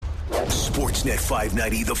Sportsnet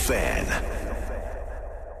 590 The Fan.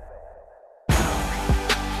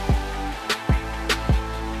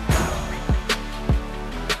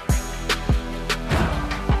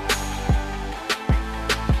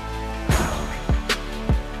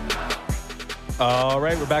 All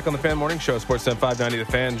right, we're back on the Fan Morning Show, Sportsnet 590 The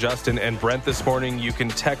Fan. Justin and Brent this morning. You can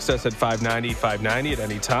text us at 590-590 at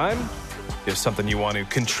any time. If something you want to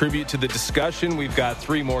contribute to the discussion, we've got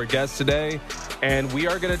 3 more guests today, and we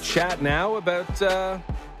are going to chat now about the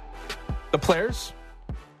players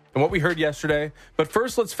and what we heard yesterday. But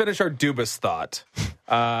first, let's finish our Dubas thought.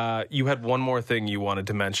 You had one more thing you wanted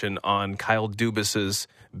to mention on Kyle Dubas's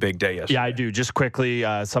big day yesterday. Yeah, I do. Just quickly,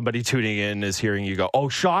 somebody tuning in is hearing you go, oh,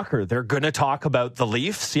 shocker, they're going to talk about the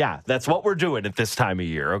Leafs? Yeah, that's what we're doing at this time of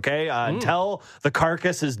year, okay? Until the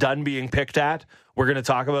carcass is done being picked at, we're going to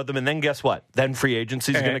talk about them. And then guess what? Then free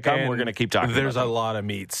agency is going to come. We're going to keep talking about them. There's a lot of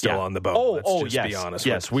meat still on the bone. Let's just be honest.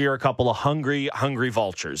 Yes, we are a couple of hungry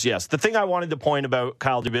vultures. Yes, the thing I wanted to point about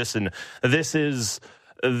Kyle Dubas, and this is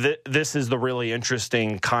the really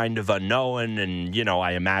interesting kind of unknown, and, you know,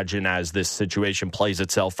 I imagine as this situation plays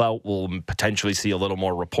itself out, we'll potentially see a little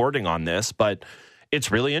more reporting on this, but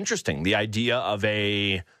it's really interesting. The idea of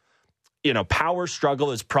a, power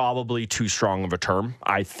struggle is probably too strong of a term,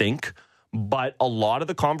 I think. But a lot of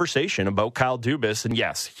the conversation about Kyle Dubas, and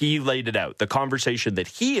yes, he laid it out, the conversation that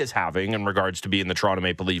he is having in regards to being the Toronto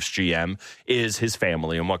Maple Leafs GM is his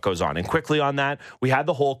family and what goes on. And quickly on that, we had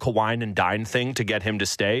the whole Kawine and dine thing to get him to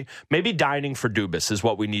stay. Maybe dining for Dubas is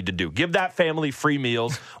what we need to do. Give that family free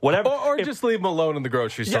meals, whatever. or just leave him alone in the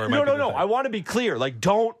grocery store. Yeah, no. I want to be clear.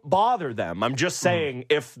 Don't bother them. I'm just saying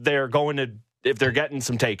if they're getting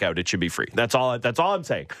some takeout, it should be free. That's all I'm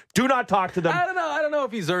saying. Do not talk to them. I don't know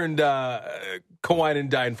if he's earned Kawine and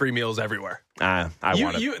dine free meals everywhere.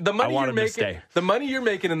 The money you're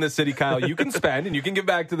making in this city, Kyle, you can spend and you can give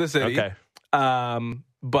back to the city. Okay.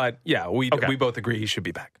 But yeah, we both agree he should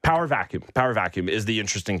be back. Power vacuum is the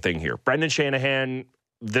interesting thing here. Brendan Shanahan,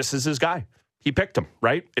 this is his guy. He picked him,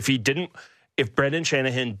 right? If Brendan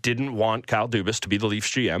Shanahan didn't want Kyle Dubas to be the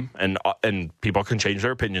Leafs GM, and people can change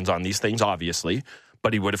their opinions on these things, obviously,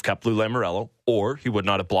 but he would have kept Lou Lamoriello, or he would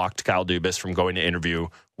not have blocked Kyle Dubas from going to interview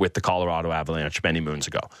with the Colorado Avalanche many moons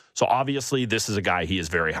ago. So obviously, this is a guy he is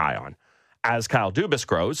very high on. As Kyle Dubas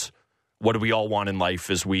grows, what do we all want in life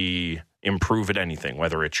as we improve at anything,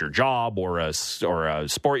 whether it's your job or a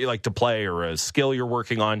sport you like to play or a skill you're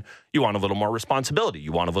working on? You want a little more responsibility.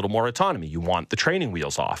 You want a little more autonomy. You want the training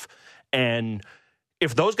wheels off. And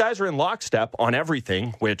if those guys are in lockstep on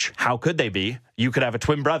everything, which how could they be? You could have a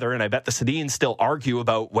twin brother, and I bet the Sedins still argue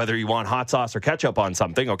about whether you want hot sauce or ketchup on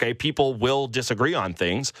something, okay? People will disagree on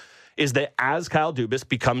things. Is that as Kyle Dubas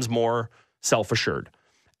becomes more self-assured,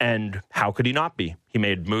 and how could he not be? He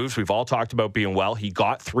made moves. We've all talked about being well. He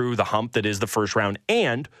got through the hump that is the first round,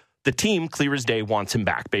 and the team, clear as day, wants him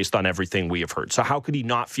back based on everything we have heard. So how could he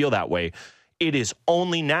not feel that way? It is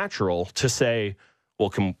only natural to say, well,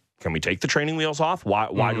 can we take the training wheels off?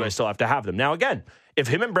 Why do I still have to have them? Now, again, if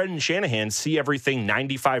him and Brendan Shanahan see everything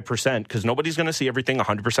 95%, because nobody's going to see everything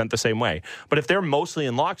 100% the same way, but if they're mostly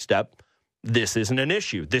in lockstep, this isn't an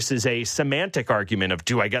issue. This is a semantic argument of,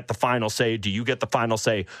 do I get the final say? Do you get the final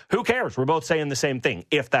say? Who cares? We're both saying the same thing,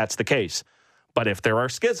 if that's the case. But if there are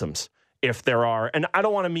schisms, and I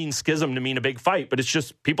don't want to mean schism to mean a big fight, but it's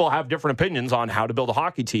just people have different opinions on how to build a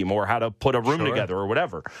hockey team or how to put a room together or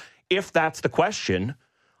whatever. If that's the question,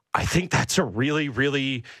 I think that's a really,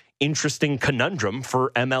 really interesting conundrum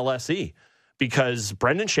for MLSE, because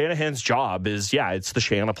Brendan Shanahan's job is, it's the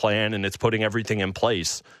Shanahan plan and it's putting everything in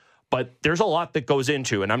place. But there's a lot that goes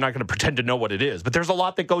into, and I'm not going to pretend to know what it is, but there's a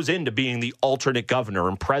lot that goes into being the alternate governor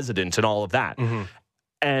and president and all of that. Mm-hmm.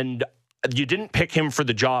 And you didn't pick him for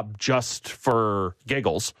the job just for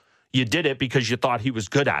giggles. You did it because you thought he was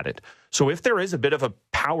good at it. So if there is a bit of a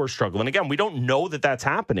power struggle, and again, we don't know that that's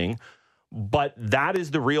happening, but that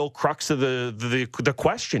is the real crux of the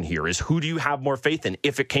question here is, who do you have more faith in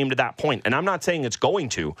if it came to that point? And I'm not saying it's going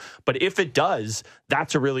to, but if it does,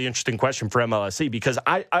 that's a really interesting question for MLSE, because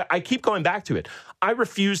I keep going back to it. I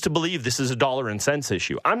refuse to believe this is a dollar and cents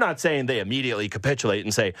issue. I'm not saying they immediately capitulate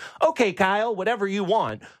and say, okay, Kyle, whatever you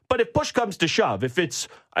want. But if push comes to shove, if it's,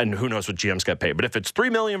 and who knows what GMs get paid, but if it's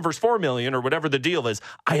 $3 million versus $4 million or whatever the deal is,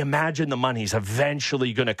 I imagine the money's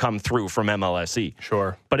eventually going to come through from MLSE.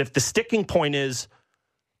 Sure. But if the sticking point is,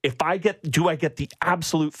 do I get the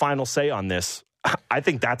absolute final say on this? I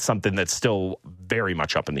think that's something that's still very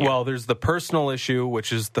much up in the air. Well, there's the personal issue,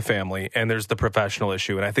 which is the family, and there's the professional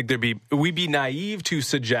issue. And I think we'd be naive to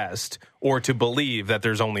suggest or to believe that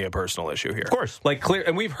there's only a personal issue here. Of course.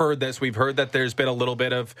 And we've heard this. We've heard that there's been a little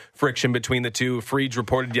bit of friction between the two. Freed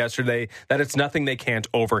reported yesterday that it's nothing they can't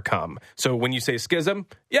overcome. So when you say schism,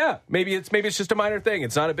 yeah, maybe it's just a minor thing.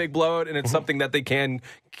 It's not a big blowout, and it's something that they can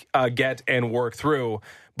get and work through.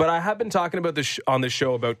 But I have been talking about this on the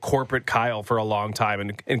show about corporate Kyle for a long time,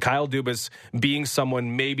 and Kyle Dubas being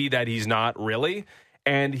someone maybe that he's not really.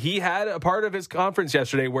 And he had a part of his conference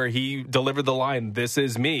yesterday where he delivered the line, "This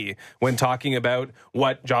is me," when talking about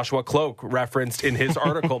what Joshua Cloak referenced in his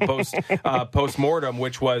article post-mortem,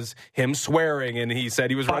 which was him swearing, and he said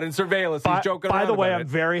he was running surveillance. He's joking around. By the way, about I'm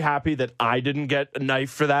very happy that I didn't get a knife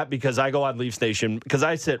for that, because I go on Leafs Nation because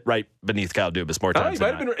I sit right beneath Kyle Dubas more times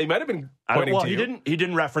than not. He might have been pointing to you. He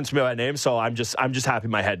didn't reference me by name, so I'm just happy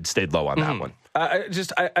my head stayed low on that one.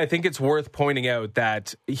 I think it's worth pointing out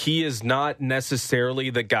that he is not necessarily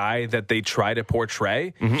the guy that they try to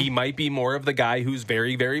portray. He might be more of the guy who's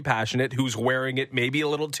very, very passionate, who's wearing it maybe a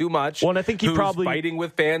little too much. Well, and I think who's fighting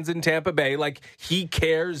with fans in Tampa Bay. Like, he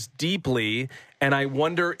cares deeply, and I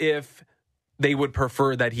wonder if they would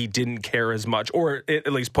prefer that he didn't care as much, or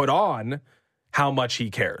at least put on how much he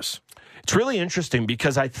cares. It's really interesting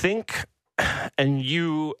because I think, and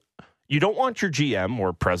you don't want your GM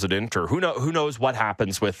or president or who knows what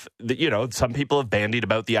happens with, some people have bandied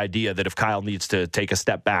about the idea that if Kyle needs to take a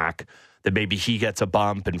step back, that maybe he gets a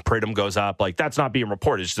bump and Pridham goes up. Like, that's not being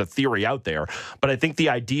reported. It's just a theory out there. But I think the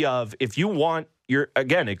idea of, if you want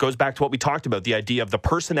again, it goes back to what we talked about, the idea of the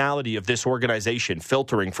personality of this organization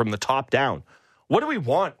filtering from the top down. What do we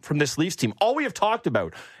want from this Leafs team? All we have talked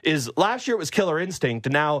about is last year it was killer instinct,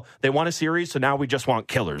 and now they won a series, so now we just want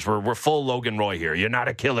killers. We're full Logan Roy here. You're not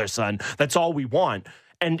a killer, son. That's all we want.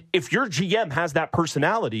 And if your GM has that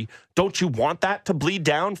personality, don't you want that to bleed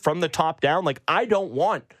down from the top down? Like, I don't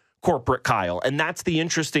want corporate Kyle. And that's the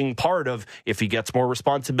interesting part of if he gets more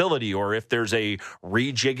responsibility or if there's a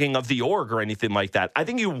rejigging of the org or anything like that. I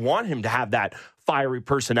think you want him to have that fiery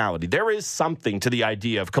personality. There is something to the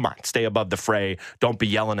idea of, come on, stay above the fray. Don't be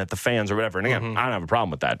yelling at the fans or whatever. And again, I don't have a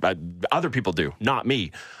problem with that. But other people do, not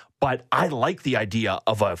me. But I like the idea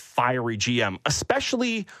of a fiery GM,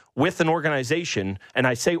 especially with an organization. And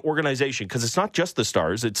I say organization because it's not just the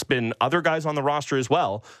Stars. It's been other guys on the roster as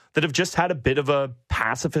well that have just had a bit of a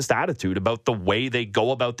pacifist attitude about the way they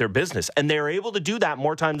go about their business. And they're able to do that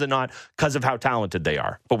more times than not because of how talented they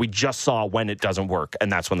are. But we just saw when it doesn't work,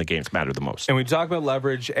 and that's when the games matter the most. And we talk about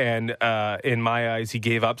leverage, and in my eyes, he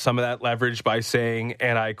gave up some of that leverage by saying,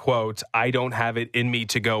 and I quote, "I don't have it in me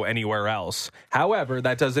to go anywhere else." However,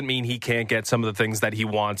 that doesn't mean he can't get some of the things that he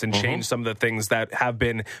wants and change some of the things that have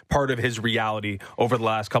been part of his reality over the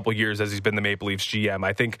last couple of years as he's been the Maple Leafs GM.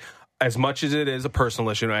 I think as much as it is a personal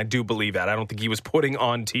issue, and I do believe that, I don't think he was putting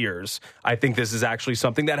on tears. I think this is actually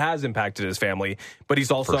something that has impacted his family. But he's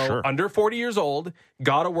also under 40 years old,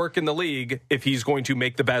 got to work in the league if he's going to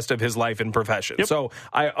make the best of his life and profession. Yep. So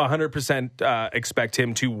I 100% expect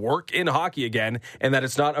him to work in hockey again, and that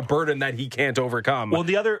it's not a burden that he can't overcome. Well,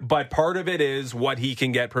 but part of it is what he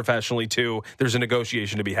can get professionally too. There's a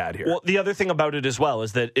negotiation to be had here. Well, the other thing about it as well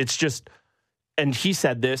is that it's just, and he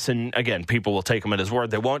said this, and again, people will take him at his word.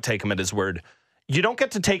 They won't take him at his word. You don't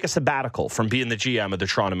get to take a sabbatical from being the GM of the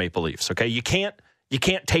Toronto Maple Leafs, okay? You can't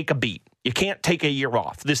take a beat. You can't take a year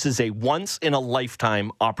off. This is a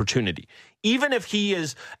once-in-a-lifetime opportunity. Even if he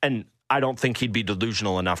is, and I don't think he'd be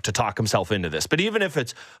delusional enough to talk himself into this. But even if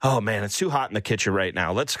it's, oh, man, it's too hot in the kitchen right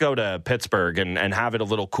now. Let's go to Pittsburgh and have it a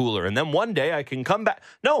little cooler. And then one day I can come back.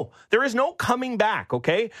 No, there is no coming back,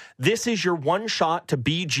 okay? This is your one shot to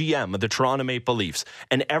be GM of the Toronto Maple Leafs.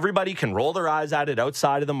 And everybody can roll their eyes at it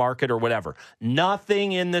outside of the market or whatever.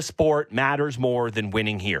 Nothing in this sport matters more than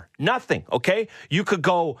winning here. Nothing, okay? You could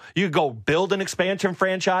go build an expansion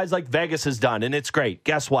franchise like Vegas has done, and it's great.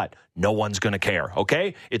 Guess what? No one's going to care,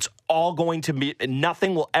 okay? It's all going to be,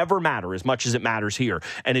 nothing will ever matter as much as it matters here.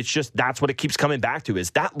 And it's just, that's what it keeps coming back to,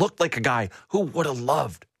 is that looked like a guy who would have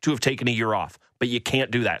loved to have taken a year off. But you can't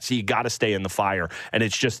do that. So you got to stay in the fire. And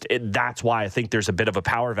it's just, that's why I think there's a bit of a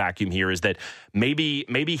power vacuum here, is that maybe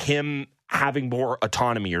him having more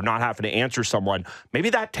autonomy or not having to answer someone, maybe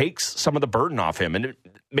that takes some of the burden off him. And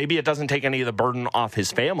maybe it doesn't take any of the burden off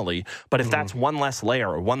his family, but if that's one less layer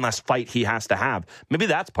or one less fight he has to have, maybe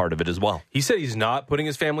that's part of it as well. He said he's not putting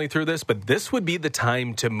his family through this, but this would be the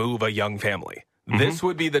time to move a young family. This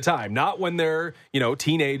would be the time, not when they're,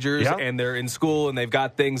 teenagers and they're in school and they've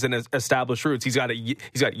got things and established roots. He's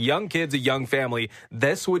got young kids, a young family.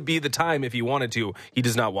 This would be the time if he wanted to. He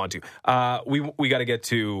does not want to. We got to get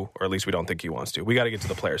to, or at least we don't think he wants to. We got to get to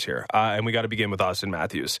the players here, and we got to begin with Austin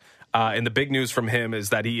Matthews. And the big news from him is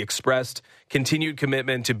that he expressed continued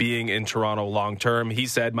commitment to being in Toronto long term. He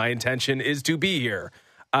said, "My intention is to be here."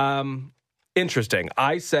 Interesting.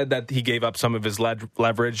 I said that he gave up some of his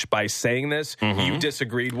leverage by saying this. You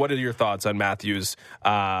disagreed. What are your thoughts on Matthews'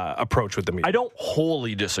 approach with the media? I don't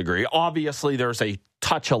wholly disagree. Obviously, there's a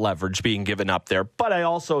touch of leverage being given up there, but I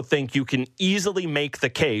also think you can easily make the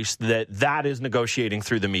case that is negotiating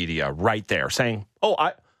through the media right there, saying, "Oh,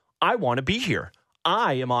 I want to be here.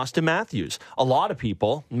 I am Austin Matthews." A lot of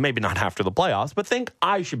people, maybe not after the playoffs, but think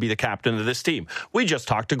I should be the captain of this team. We just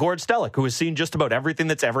talked to Gord Stellick, who has seen just about everything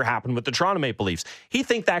that's ever happened with the Toronto Maple Leafs. He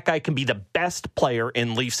thinks that guy can be the best player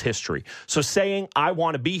in Leafs history. So saying, "I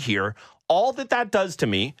want to be here," all that does to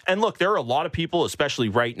me, and look, there are a lot of people, especially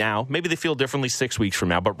right now, maybe they feel differently 6 weeks from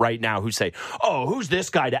now, but right now who say, "Oh, who's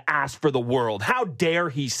this guy to ask for the world? How dare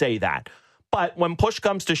he say that?" But when push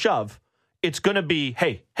comes to shove, it's going to be,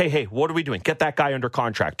 hey, what are we doing? Get that guy under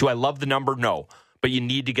contract. Do I love the number? No. But you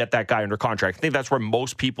need to get that guy under contract. I think that's where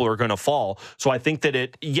most people are going to fall. So I think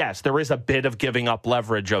that yes, there is a bit of giving up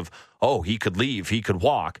leverage of, oh, he could leave, he could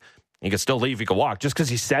walk. He could still leave, he could walk. Just because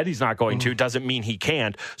he said he's not going to doesn't mean he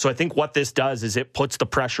can't. So I think what this does is it puts the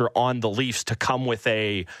pressure on the Leafs to come with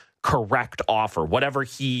a correct offer, whatever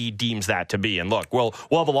he deems that to be. And look, we'll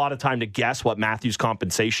have a lot of time to guess what Matthews'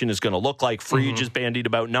 compensation is going to look like. Frege is bandied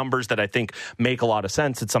about numbers that I think make a lot of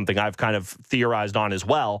sense. It's something I've kind of theorized on as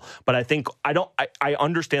well. But I think I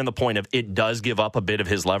understand the point of it does give up a bit of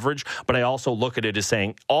his leverage, but I also look at it as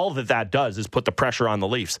saying all that does is put the pressure on the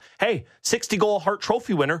Leafs. Hey, 60-goal Hart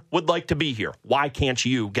Trophy winner would like to be here. Why can't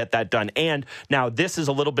you get that done? And now this is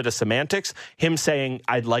a little bit of semantics. Him saying,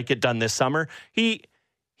 "I'd like it done this summer."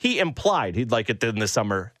 He implied he'd like it done this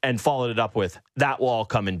summer and followed it up with, "That will all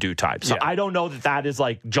come in due time." So I don't know that is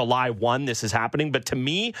like July 1 this is happening, but to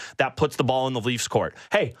me, that puts the ball in the Leafs' court.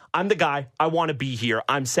 Hey, I'm the guy. I want to be here.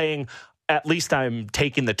 I'm saying, at least I'm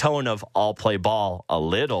taking the tone of I'll play ball a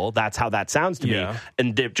little. That's how that sounds to me.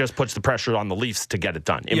 And it just puts the pressure on the Leafs to get it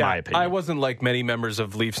done, in my opinion. I wasn't like many members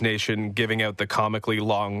of Leafs Nation giving out the comically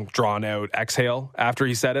long, drawn-out exhale after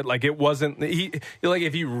he said it. Like, it wasn't...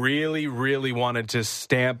 if he really, really wanted to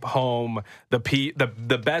stamp home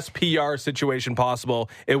the best PR situation possible,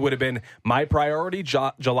 it would have been, my priority,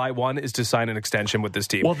 July 1, is to sign an extension with this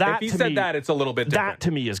team. Well, if he said that, it's a little bit different. That,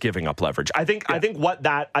 to me, is giving up leverage. I think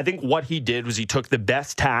what he did was he took the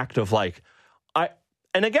best tact of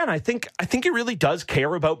and again, I think he really does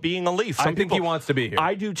care about being a Leaf. I think he wants to be here.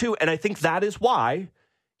 I do too, and I think that is why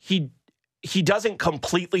he doesn't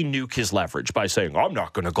completely nuke his leverage by saying, "I'm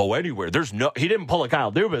not going to go anywhere." He didn't pull a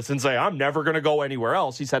Kyle Dubas and say, "I'm never going to go anywhere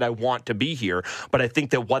else." He said, "I want to be here." But I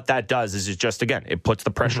think that what that does is it just, again, it puts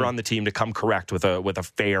the pressure on the team to come correct with a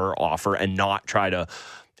fair offer and not try to.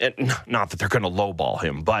 Not that they're going to lowball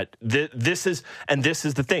him, but this is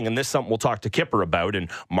the thing, and this is something we'll talk to Kipper about, and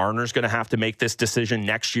Marner's going to have to make this decision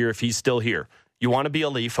next year if he's still here. You want to be a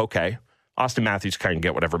Leaf, okay. Austin Matthews can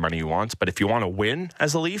get whatever money he wants, but if you want to win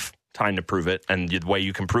as a Leaf, time to prove it, and the way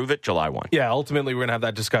you can prove it, July 1. Yeah, ultimately, we're going to have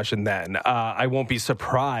that discussion then. I won't be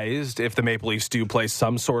surprised if the Maple Leafs do play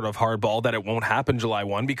some sort of hardball that it won't happen July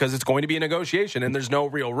 1, because it's going to be a negotiation, and there's no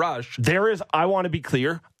real rush. I want to be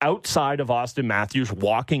clear, outside of Austin Matthews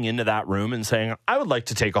walking into that room and saying, "I would like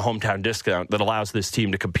to take a hometown discount that allows this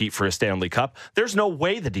team to compete for a Stanley Cup," there's no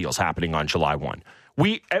way the deal's happening on July 1.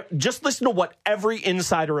 We just listen to what every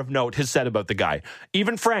insider of note has said about the guy.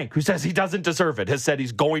 Even Frank, who says he doesn't deserve it, has said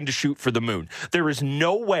he's going to shoot for the moon. There is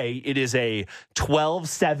no way it is a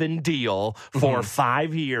 12-7 deal for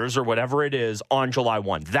 5 years or whatever it is on July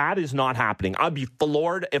 1. That is not happening. I'd be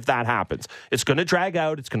floored if that happens. It's going to drag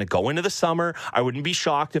out. It's going to go into the summer. I wouldn't be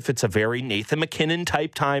shocked if it's a very Nathan McKinnon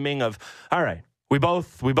type timing of, all right, we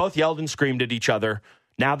both yelled and screamed at each other.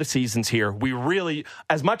 Now the season's here. We really,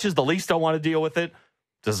 as much as the Leafs don't want to deal with it,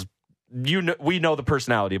 we know the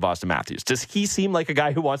personality of Austin Matthews. Does he seem like a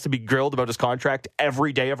guy who wants to be grilled about his contract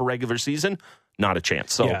every day of a regular season? Not a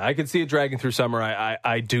chance. So yeah, I can see it dragging through summer.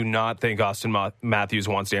 I do not think Austin Matthews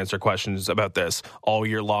wants to answer questions about this all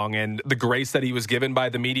year long. And the grace that he was given by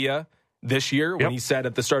the media this year, when he said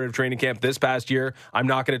at the start of training camp this past year, "I'm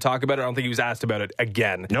not going to talk about it," I don't think he was asked about it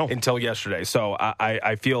again until yesterday. So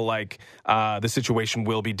I feel like the situation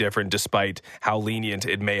will be different despite how lenient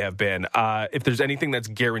it may have been. If there's anything that's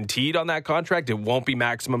guaranteed on that contract, it won't be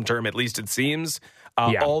maximum term, at least it seems.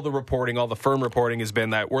 All the reporting, all the firm reporting has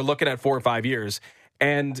been that we're looking at 4 or 5 years.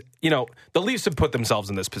 And, the Leafs have put themselves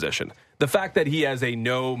in this position. The fact that he has a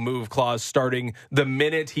no-move clause starting the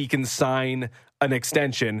minute he can sign an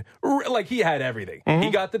extension, like he had everything. He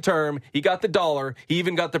got the term, he got the dollar, he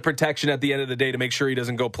even got the protection at the end of the day to make sure he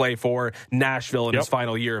doesn't go play for Nashville in his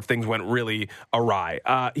final year if things went really awry.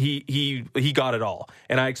 He got it all.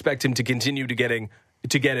 And I expect him to continue to get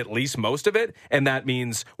at least most of it, and that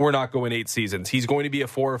means we're not going 8 seasons. He's going to be a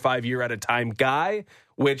 4 or 5 year at a time guy,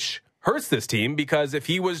 which hurts this team because if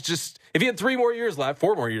he had 4 more years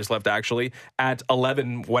left actually, at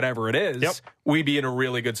 11, whatever it is, we'd be in a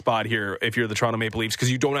really good spot here if you're the Toronto Maple Leafs because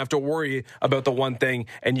you don't have to worry about the one thing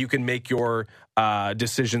and you can make your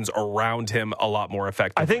decisions around him a lot more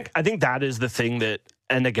effectively. I think that is the thing that,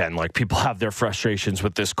 and again, like people have their frustrations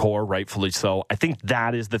with this core, rightfully so. I think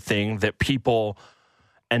that is the thing that people...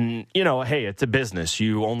 And, hey, it's a business.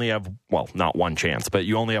 You only have, well, not one chance, but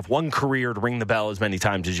you only have one career to ring the bell as many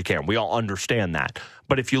times as you can. We all understand that.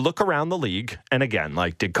 But if you look around the league, and again,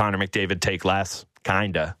 like, did Connor McDavid take less?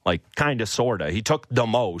 Kinda, sorta. He took the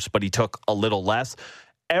most, but he took a little less.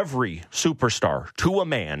 Every superstar, to a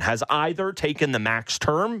man, has either taken the max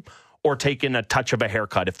term or taken a touch of a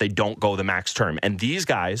haircut if they don't go the max term. And these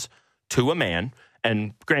guys, to a man,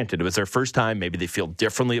 and granted, it was their first time. Maybe they feel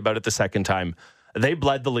differently about it the second time. They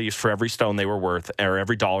bled the Leafs for every stone they were worth, or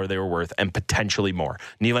every dollar they were worth, and potentially more.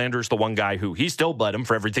 Nylander's the one guy who, he still bled him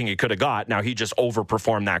for everything he could have got. Now, he just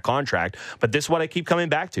overperformed that contract. But this is what I keep coming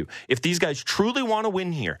back to. If these guys truly want to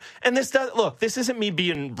win here, and this isn't me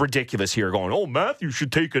being ridiculous here, going, oh, Matthews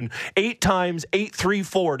should take an 8 times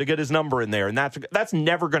 8-3-4 to get his number in there, and that's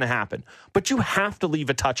never going to happen. But you have to leave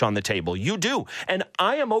a touch on the table. You do. And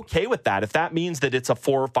I am okay with that if that means that it's a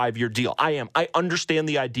 4 or 5 year deal. I am. I understand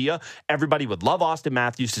the idea. Everybody would love Austin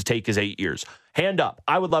Matthews to take his 8 years. Hand up.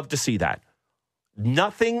 I would love to see that.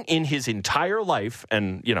 Nothing in his entire life,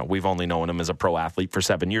 and, we've only known him as a pro athlete for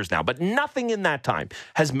 7 years now, but nothing in that time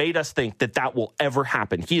has made us think that will ever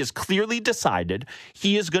happen. He has clearly decided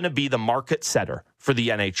he is going to be the market setter for the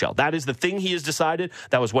NHL. That is the thing he has decided.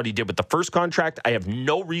 That was what he did with the first contract. I have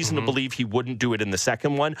no reason to believe he wouldn't do it in the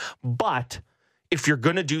second one, but if you're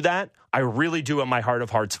going to do that, I really do in my heart of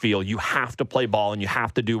hearts feel you have to play ball and you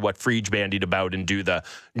have to do what Friedge bandied about and do the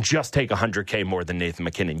just take $100K more than Nathan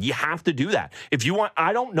MacKinnon. You have to do that. If you want,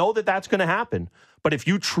 I don't know that that's going to happen, but if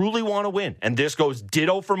you truly want to win, and this goes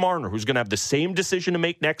ditto for Marner, who's going to have the same decision to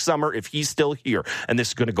make next summer if he's still here, and this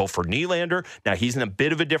is going to go for Nylander. Now, he's in a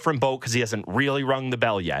bit of a different boat because he hasn't really rung the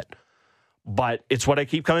bell yet. But it's what I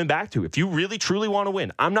keep coming back to. If you really, truly want to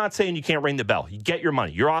win, I'm not saying you can't ring the bell. You get your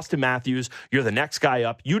money. You're Austin Matthews. You're the next guy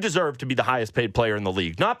up. You deserve to be the highest paid player in the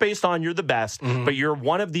league. Not based on you're the best, but you're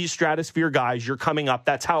one of these stratosphere guys. You're coming up.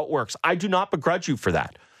 That's how it works. I do not begrudge you for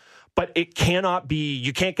that. But it cannot be,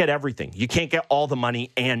 you can't get everything. You can't get all the money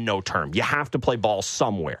and no term. You have to play ball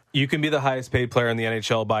somewhere. You can be the highest paid player in the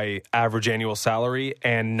NHL by average annual salary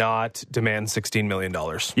and not demand $16 million.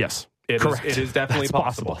 Yes. It is definitely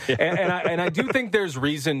possible. Yeah. And I do think there's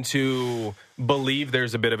reason to believe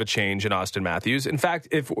there's a bit of a change in Austin Matthews. In fact,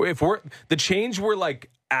 if we're the change we're like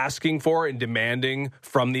asking for and demanding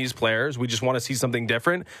from these players, we just want to see something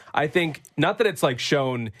different. I think not that it's like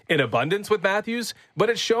shown in abundance with Matthews, but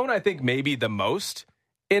it's shown, I think, maybe the most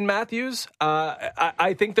in Matthews.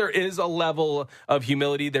 I think there is a level of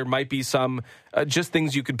humility. There might be some just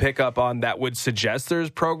things you could pick up on that would suggest there's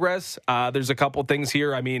progress. There's a couple things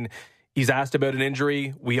here. I mean, he's asked about an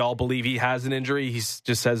injury. We all believe he has an injury. He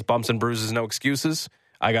just says bumps and bruises, no excuses.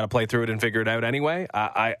 I got to play through it and figure it out anyway.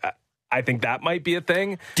 I think that might be a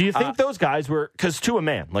thing. Do you think those guys were, because to a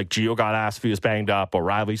man, like Gio got asked if he was banged up,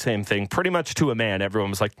 O'Reilly, same thing, pretty much to a man, everyone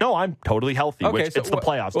was like, no, I'm totally healthy, okay, which it's the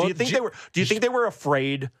playoffs. Well, do you think they were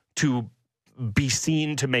afraid to be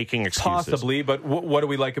seen to making excuses? Possibly, but what do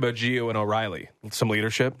we like about Gio and O'Reilly? Some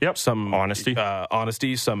leadership, some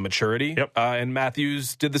honesty, some maturity. And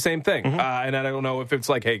Matthews did the same thing. And I don't know if it's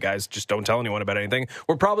like, hey guys, just don't tell anyone about anything.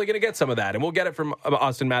 We're probably going to get some of that, and we'll get it from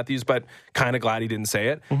Austin Matthews, but kind of glad he didn't say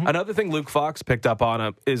it. Another thing Luke Fox picked up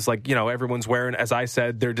on is like, everyone's wearing, as I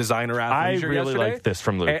said, their designer athleisure. I really like this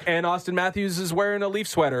from Luke. And Austin Matthews is wearing a Leaf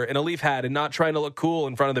sweater and a Leaf hat and not trying to look cool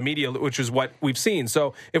in front of the media, which is what we've seen.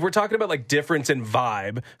 So if we're talking about like difference in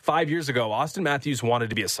vibe, 5 years ago, Austin Matthews wanted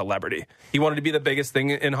to be a celebrity. He wanted to be the biggest thing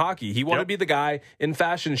in hockey. He wanted to be the guy in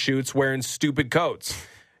fashion shoots wearing stupid coats.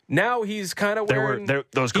 Now he's kind of wearing...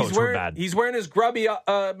 those coats were bad. He's wearing his grubby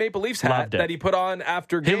Maple Leafs hat that he put on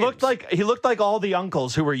after games. He looked like all the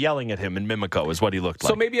uncles who were yelling at him in Mimico is what he looked like.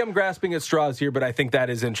 So maybe I'm grasping at straws here, but I think that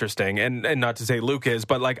is interesting. And not to say Luke is,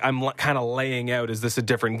 but like I'm kind of laying out, is this a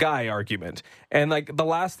different guy argument? And like the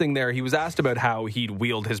last thing there, he was asked about how he'd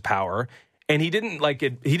wield his power. And he didn't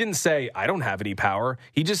he didn't say, I don't have any power.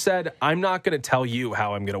 He just said, I'm not going to tell you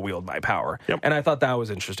how I'm going to wield my power. Yep. And I thought that was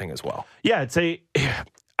interesting as well. Yeah,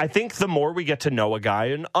 I think the more we get to know a guy,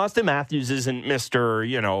 and Austin Matthews isn't Mr.,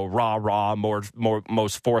 rah,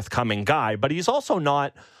 most forthcoming guy, but he's also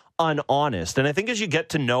not unhonest. And I think as you get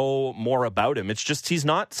to know more about him, it's just he's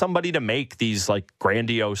not somebody to make these like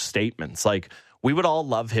grandiose statements. Like we would all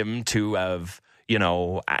love him to have,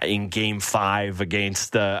 in Game 5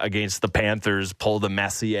 against the Panthers, pull the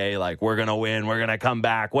Messier, like we're gonna win, we're gonna come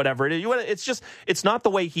back, whatever it is. It's not the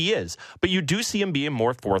way he is. But you do see him being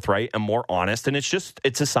more forthright and more honest, and it's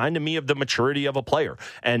a sign to me of the maturity of a player.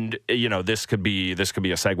 And this could be a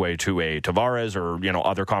segue to a Tavares or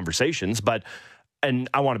other conversations, but. And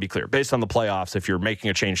I want to be clear, based on the playoffs, if you're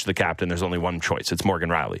making a change to the captain, there's only one choice. It's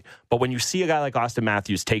Morgan Rielly. But when you see a guy like Austin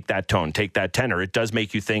Matthews take that tone, take that tenor, it does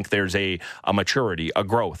make you think there's a maturity, a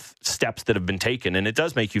growth, steps that have been taken. And it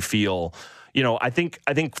does make you feel, I think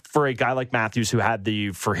for a guy like Matthews who had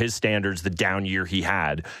for his standards, the down year he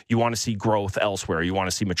had, you want to see growth elsewhere. You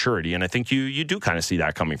want to see maturity. And I think you do kind of see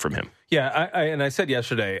that coming from him. Yeah, I said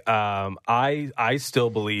yesterday, I still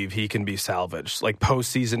believe he can be salvaged. Like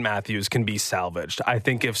postseason Matthews can be salvaged. I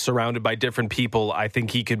think if surrounded by different people, I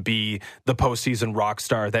think he could be the postseason rock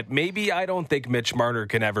star that maybe I don't think Mitch Marner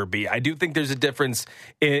can ever be. I do think there's a difference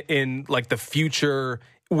in like the future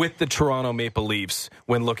with the Toronto Maple Leafs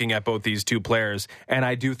when looking at both these two players. And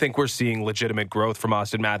I do think we're seeing legitimate growth from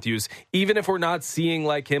Austin Matthews, even if we're not seeing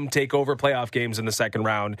like him take over playoff games in the second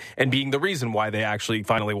round and being the reason why they actually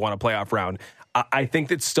finally won a playoff round. I think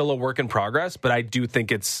it's still a work in progress, but I do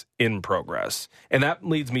think it's in progress. And that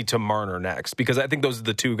leads me to Marner next, because I think those are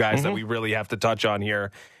the two guys that we really have to touch on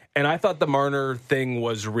here. And I thought the Marner thing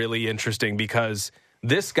was really interesting because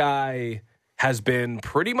this guy has been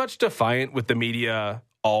pretty much defiant with the media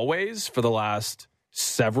always for the last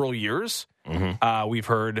several years. We've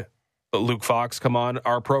heard Luke Fox come on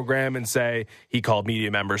our program and say he called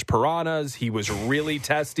media members piranhas. He was really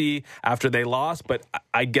testy after they lost, but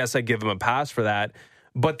I guess I give him a pass for that.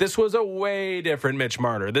 But this was a way different Mitch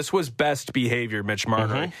Marner. This was best behavior Mitch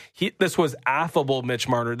Marner. This was affable Mitch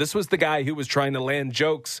Marner. This was the guy who was trying to land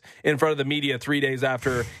jokes in front of the media 3 days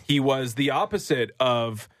after he was the opposite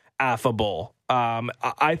of affable.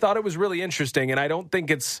 I thought it was really interesting, and I don't think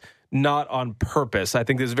it's not on purpose. I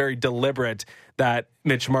think it's very deliberate that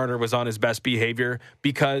Mitch Marner was on his best behavior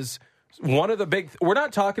because we're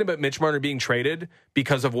not talking about Mitch Marner being traded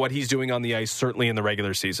because of what he's doing on the ice, certainly in the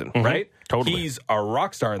regular season, right? Totally. He's a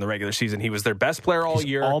rock star in the regular season. He was their best player all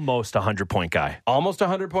year. Almost 100-point guy. Almost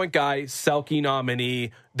 100-point guy, Selke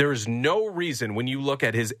nominee. There's no reason when you look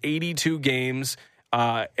at his 82 games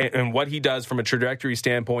and what he does from a trajectory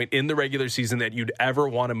standpoint in the regular season that you'd ever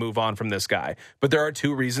want to move on from this guy. But there are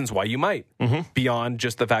two reasons why you might, beyond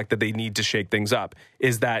just the fact that they need to shake things up,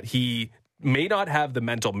 is that he may not have the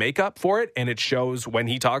mental makeup for it, and it shows when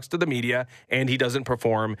he talks to the media and he doesn't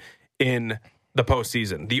perform in the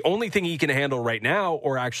postseason. The only thing he can handle right now,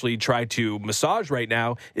 or actually try to massage right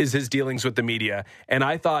now, is his dealings with the media. And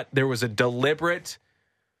I thought there was a deliberate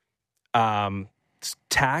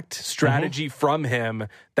tact strategy from him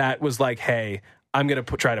that was like, hey, I'm going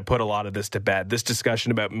to try to put a lot of this to bed. This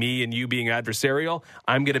discussion about me and you being adversarial,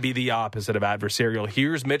 I'm going to be the opposite of adversarial.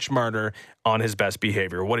 Here's Mitch Marner on his best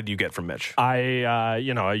behavior. What did you get from Mitch?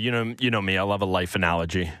 You know me. I love a life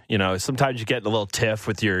analogy. Sometimes you get a little tiff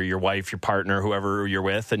with your wife, your partner, whoever you're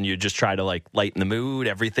with, and you just try to like lighten the mood.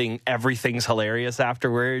 Everything's hilarious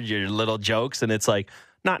afterwards. Your little jokes, and it's like,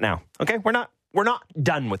 not now. Okay, we're not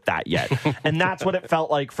done with that yet. And that's what it felt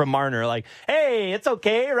like from Marner. Like, hey, it's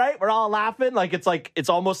okay, right? We're all laughing. It's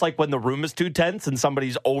almost like when the room is too tense and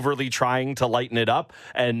somebody's overly trying to lighten it up.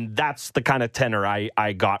 And that's the kind of tenor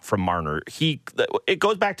I got from Marner. It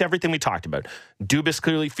goes back to everything we talked about. Dubas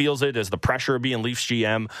clearly feels it as the pressure of being Leafs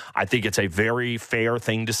GM. I think it's a very fair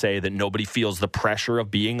thing to say that nobody feels the pressure of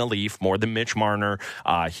being a Leaf more than Mitch Marner.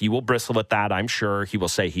 He will bristle at that, I'm sure. He will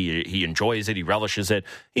say he enjoys it, he relishes it.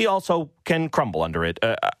 He also can crumble under it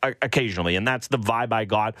occasionally, and that's the vibe I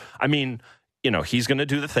got. I mean, he's going to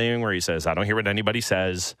do the thing where he says, I don't hear what anybody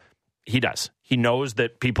says. He does. He knows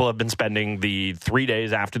that people have been spending the 3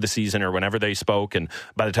 days after the season or whenever they spoke, and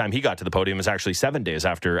by the time he got to the podium, it was actually 7 days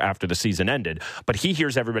after the season ended. But he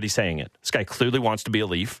hears everybody saying it. This guy clearly wants to be a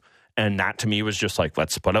Leaf, and that to me was just like,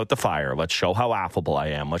 let's put out the fire. Let's show how affable I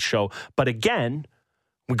am. Let's show. But again,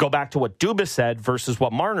 we go back to what Dubas said versus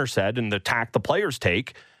what Marner said and the tack the players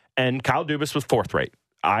take, and Kyle Dubas was forthright.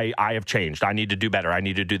 I have changed. I need to do better. I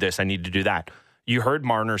need to do this. I need to do that. You heard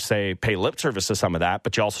Marner say pay lip service to some of that,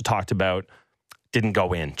 but you also talked about didn't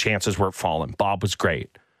go in. Chances weren't falling. Bob was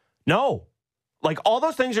great. No. Like, all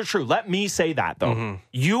those things are true. Let me say that, though. Mm-hmm.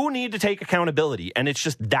 You need to take accountability. And it's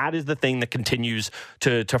just that is the thing that continues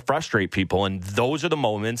to frustrate people. And those are the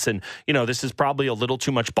moments. And, this is probably a little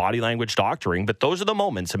too much body language doctoring, but those are the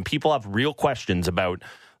moments. And people have real questions about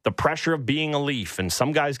the pressure of being a Leaf. And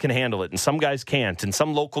some guys can handle it and some guys can't. And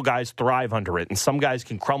some local guys thrive under it and some guys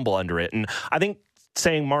can crumble under it. And I think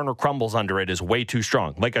saying Marner crumbles under it is way too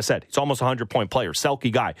strong. Like I said, he's almost a 100-point player. Selke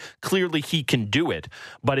guy. Clearly he can do it,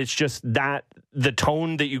 but it's just that the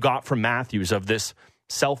tone that you got from Matthews of this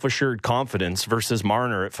self-assured confidence versus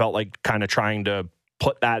Marner, it felt like kind of trying to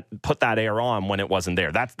put that air on when it wasn't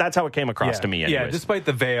there. That's how it came across to me anyways. Yeah, despite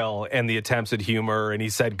the veil and the attempts at humor, and he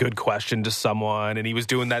said good question to someone, and he was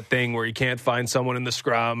doing that thing where he can't find someone in the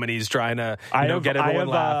scrum, and he's trying to get everyone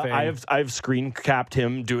laughing. I've screen capped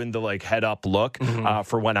him doing the head up look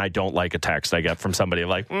for when I don't like a text I get from somebody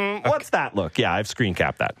like, what's that look? Yeah, I've screen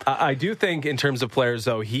capped that. I do think in terms of players,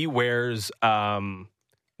 though, he wears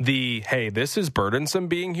this is burdensome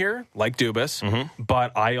being here, like Dubas,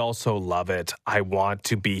 but I also love it. I want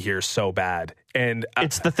to be here so bad. And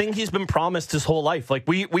it's the thing he's been promised his whole life. Like,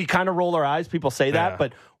 we kind of roll our eyes. People say that,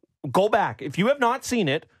 but go back. If you have not seen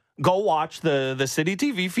it, go watch the City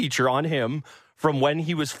TV feature on him from when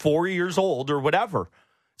he was 4 years old or whatever.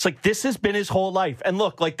 It's like, this has been his whole life. And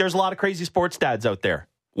look, there's a lot of crazy sports dads out there.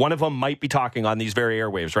 One of them might be talking on these very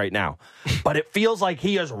airwaves right now. But it feels like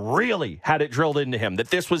he has really had it drilled into him that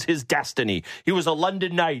this was his destiny. He was a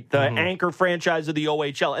London Knight, the anchor franchise of the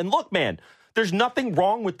OHL. And look, man, there's nothing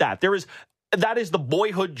wrong with that. That is the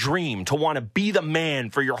boyhood dream, to want to be the man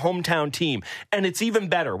for your hometown team. And it's even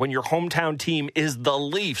better when your hometown team is the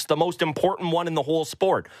Leafs, the most important one in the whole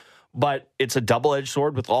sport. But it's a double-edged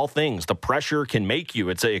sword with all things. The pressure can make you.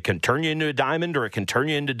 It can turn you into a diamond or it can turn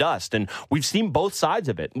you into dust. And we've seen both sides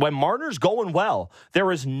of it. When Marner's going well, there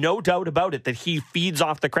is no doubt about it that he feeds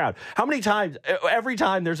off the crowd. How many times, every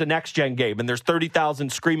time there's a next-gen game and there's 30,000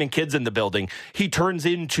 screaming kids in the building, he turns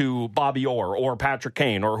into Bobby Orr or Patrick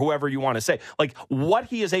Kane or whoever you want to say. Like, what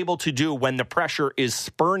he is able to do when the pressure is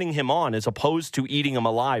spurning him on as opposed to eating him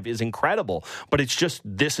alive is incredible. But it's just,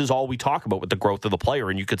 this is all we talk about with the growth of the player.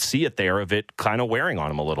 And you could see it there of it kind of wearing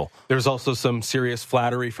on him a little. There's also some serious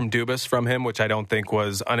flattery from Dubas from him, which I don't think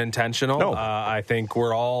was unintentional. No. I think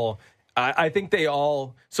we're all... I think they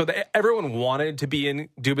all... So everyone wanted to be in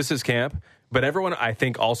Dubas's camp, but everyone, I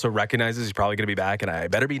think, also recognizes he's probably going to be back, and I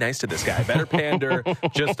better be nice to this guy. I better pander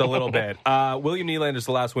just a little bit. William Nylander's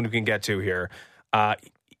the last one we can get to here.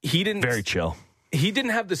 He didn't... Very chill. He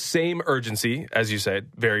didn't have the same urgency, as you said,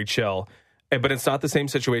 very chill, but it's not the same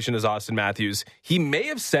situation as Austin Matthews. He may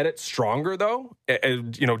have said it stronger, though,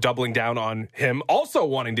 doubling down on him also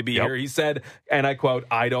wanting to be here. He said, and I quote,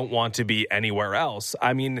 "I don't want to be anywhere else."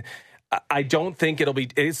 I mean, I don't think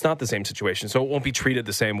it's not the same situation, so it won't be treated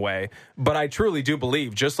the same way. But I truly do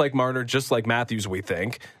believe, just like Marner, just like Matthews, we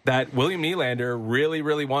think, that William Nylander really,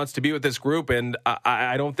 really wants to be with this group, and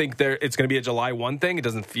I don't think it's going to be a July 1 thing. It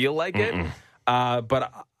doesn't feel like it.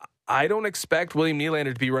 But I don't expect William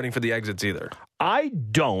Nylander to be running for the exits either. I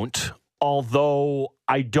don't, although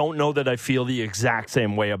I don't know that I feel the exact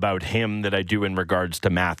same way about him that I do in regards to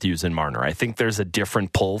Matthews and Marner. I think there's a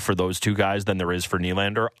different pull for those two guys than there is for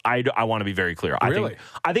Nylander. I want to be very clear. Really?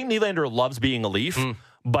 I think Nylander loves being a Leaf,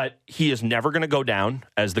 but he is never going to go down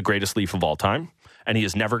as the greatest Leaf of all time. And he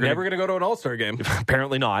is never going to go to an All-Star game.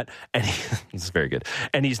 Apparently not. And this is very good.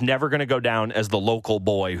 And he's never going to go down as the local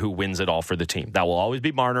boy who wins it all for the team. That will always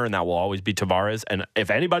be Marner, and that will always be Tavares. And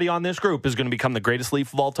if anybody on this group is going to become the greatest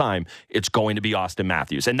Leaf of all time, it's going to be Austin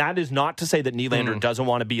Matthews. And that is not to say that Nylander doesn't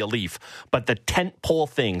want to be a Leaf, but the tentpole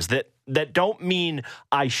things that don't mean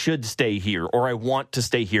I should stay here or I want to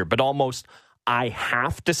stay here, but almost I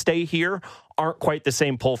have to stay here, aren't quite the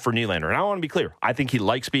same pull for Nylander. And I want to be clear. I think he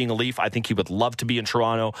likes being a Leaf. I think he would love to be in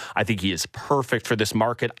Toronto. I think he is perfect for this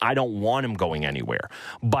market. I don't want him going anywhere.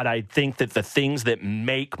 But I think that the things that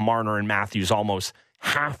make Marner and Matthews almost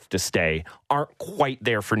have to stay aren't quite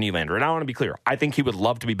there for Nylander. And I want to be clear. I think he would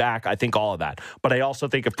love to be back. I think all of that. But I also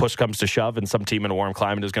think if push comes to shove and some team in a warm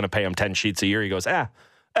climate is going to pay him 10 sheets a year, he goes,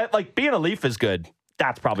 like being a Leaf is good.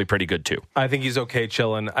 That's probably pretty good too. I think he's okay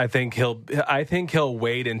chilling. I think he'll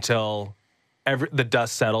wait until the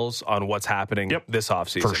dust settles on what's happening this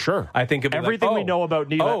offseason. For sure. I think everything we know about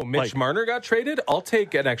Nylander. Mitch Marner got traded? I'll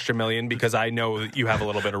take an extra $1 million because I know that you have a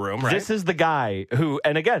little bit of room, right? This is the guy who,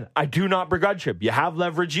 and again, I do not begrudge him. You have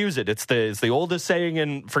leverage, use it. It's the oldest saying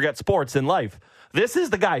in forget sports in life. This is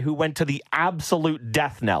the guy who went to the absolute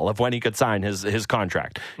death knell of when he could sign his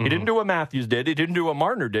contract. He didn't do what Matthews did. He didn't do what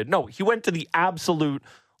Marner did. No, he went to the absolute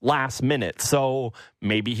last minute. So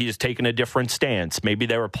maybe he's taken a different stance. Maybe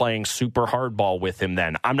they were playing super hardball with him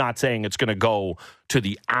then. I'm not saying it's going to go to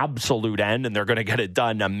the absolute end and they're going to get it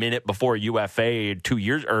done a minute before UFA 2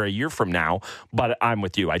 years or a year from now. But I'm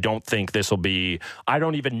with you. I don't think this will be, I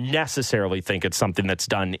don't even necessarily think it's something that's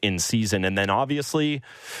done in season. And then obviously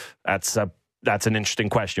that's an interesting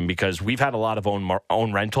question because we've had a lot of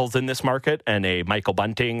own rentals in this market, and a Michael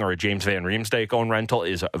Bunting or a James Van Riemsdyk own rental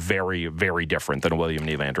is very, very different than a William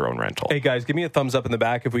Nylander own rental. Hey, guys, give me a thumbs up in the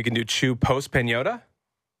back if we can do Chew post Pagnotta.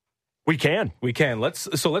 We can. Let's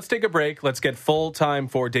take a break. Let's get full time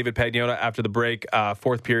for David Pagnotta after the break.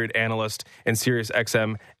 Fourth period analyst and Sirius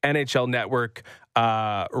XM NHL Network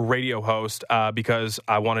radio host, because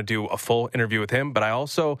I want to do a full interview with him. But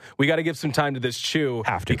we got to give some time to this Chew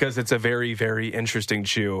because it's a very, very interesting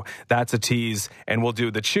Chew. That's a tease, and we'll do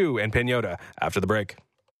the Chew and Pagnotta after the break.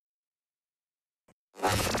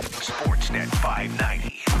 Sportsnet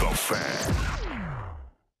 590, The Fan.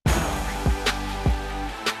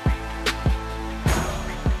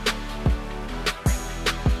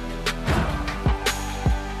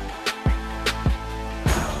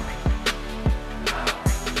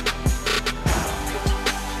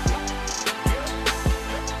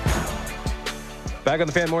 Back on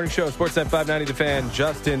the Fan Morning Show, Sportsnet 590 The Fan,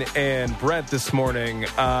 Justin and Brent this morning.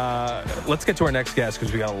 Let's get to our next guest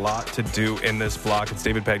because we got a lot to do in this block. It's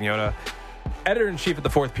David Pagnotta, editor-in-chief at the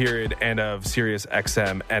Fourth Period and of Sirius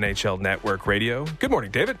XM NHL Network Radio. Good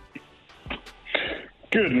morning, David.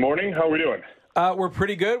 Good morning. How are we doing? We're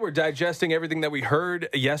pretty good. We're digesting everything that we heard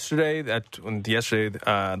yesterday.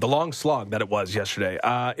 The long slog that it was yesterday.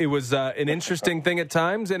 It was an interesting thing at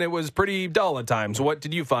times, and it was pretty dull at times. What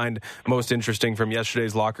did you find most interesting from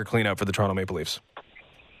yesterday's locker cleanup for the Toronto Maple Leafs?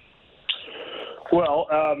 Well,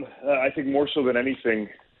 I think more so than anything,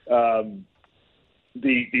 the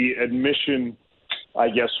admission, I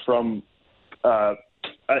guess, from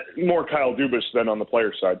more Kyle Dubas than on the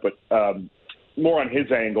player side, but more on his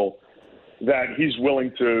angle, that he's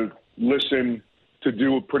willing to listen to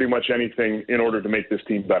do pretty much anything in order to make this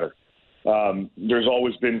team better. There's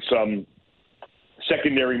always been some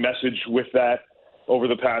secondary message with that over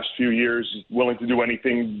the past few years, willing to do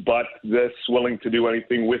anything but this, willing to do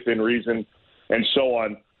anything within reason, and so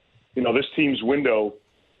on. You know, this team's window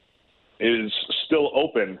is still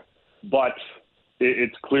open, but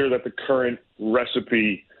it's clear that the current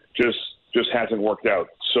recipe just hasn't worked out.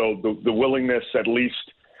 So the willingness, at least,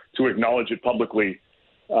 to acknowledge it publicly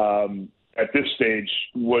at this stage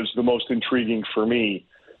was the most intriguing for me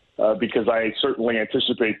because I certainly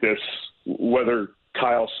anticipate this, whether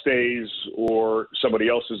Kyle stays or somebody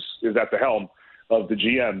else is at the helm of the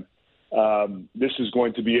GM. This is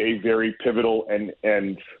going to be a very pivotal and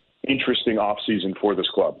interesting offseason for this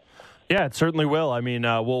club. Yeah, it certainly will. I mean,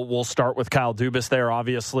 we'll start with Kyle Dubas there.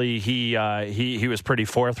 Obviously, he was pretty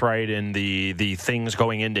forthright in the things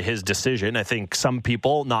going into his decision. I think some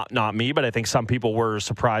people, not me, but I think some people were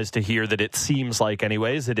surprised to hear that it seems like,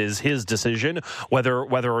 anyways, it is his decision whether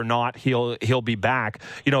or not he'll be back.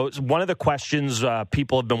 You know, one of the questions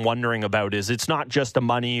people have been wondering about is it's not just a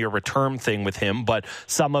money or a term thing with him, but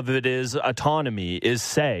some of it is autonomy, is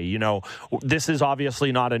say. You know, this is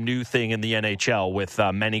obviously not a new thing in the NHL with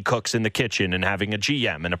many cooks in the kitchen and having a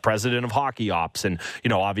GM and a president of hockey ops. And, you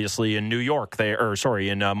know, obviously in New York,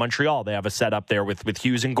 in Montreal, they have a setup there with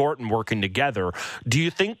Hughes and Gorton working together. Do you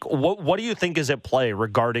think, what do you think is at play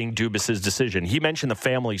regarding Dubas's decision? He mentioned the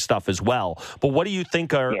family stuff as well, but what do you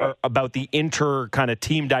think are about the inter kind of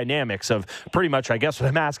team dynamics of pretty much, I guess what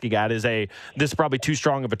I'm asking at is this is probably too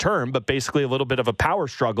strong of a term, but basically a little bit of a power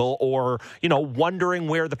struggle, or, you know, wondering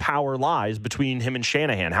where the power lies between him and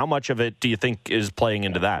Shanahan. How much of it do you think is playing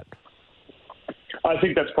into that? I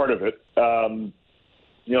think that's part of it.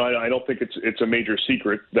 You know, I don't think it's a major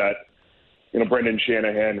secret that, you know, Brendan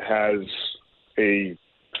Shanahan has a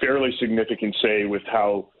fairly significant say with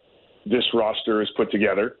how this roster is put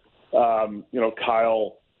together. You know,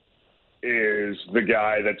 Kyle is the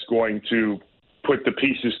guy that's going to put the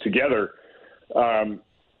pieces together.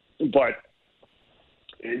 But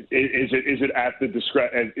is it at the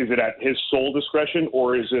is it at his sole discretion,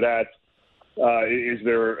 or is it at is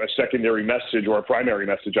there a secondary message or a primary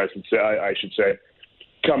message, I should say,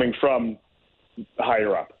 coming from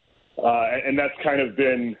higher up? And that's kind of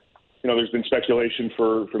been, you know, there's been speculation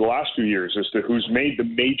for the last few years as to who's made the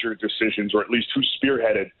major decisions, or at least who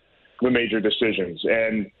spearheaded the major decisions.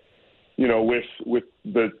 And, you know, with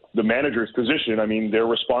the manager's position, I mean, they're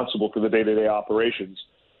responsible for the day-to-day operations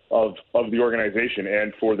of the organization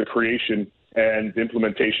and for the creation and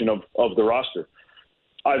implementation of the roster.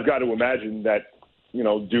 I've got to imagine that, you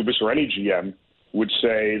know, Dubas or any GM would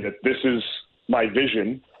say that this is my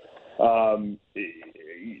vision,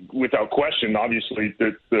 without question, obviously,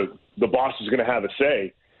 the boss is going to have a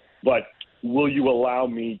say. But will you allow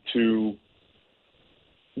me to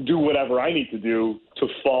do whatever I need to do to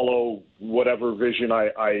follow whatever vision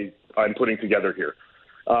I'm putting together here?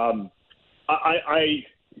 I'm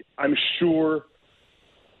sure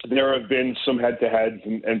there have been some head-to-heads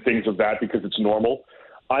and things of that because it's normal.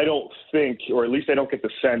 I don't think, or at least I don't get the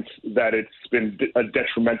sense that it's been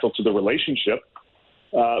detrimental to the relationship.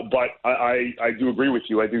 But I do agree with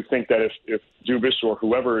you. I do think that if Dubas or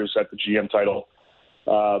whoever is at the GM title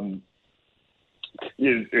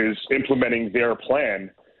is implementing their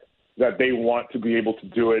plan, that they want to be able to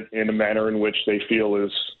do it in a manner in which they feel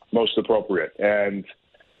is most appropriate. And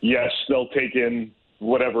yes, they'll take in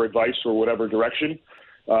whatever advice or whatever direction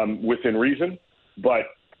within reason. But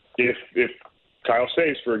if Kyle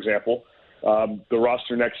stays, for example, the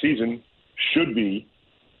roster next season should be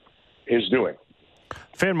his doing.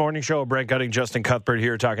 Fan Morning Show, Brent Gutting, Justin Cuthbert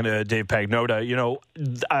here talking to Dave Pagnotta. You know,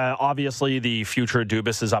 obviously the future of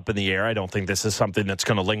Dubas is up in the air. I don't think this is something that's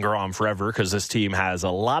going to linger on forever because this team has a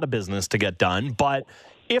lot of business to get done. But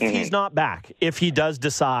if he's not back, if he does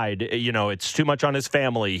decide, you know, it's too much on his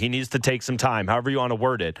family, he needs to take some time, however you want to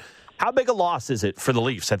word it, how big a loss is it for the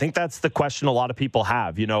Leafs? I think that's the question a lot of people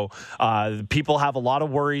have. You know, people have a lot of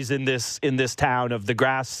worries in this town of the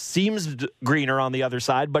grass seems greener on the other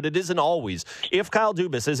side, but it isn't always. If Kyle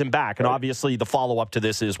Dubas isn't back, and obviously the follow-up to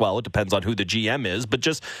this as well, it depends on who the GM is, but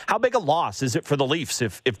just how big a loss is it for the Leafs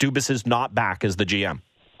if Dubas is not back as the GM?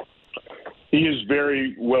 He is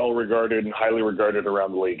very well regarded and highly regarded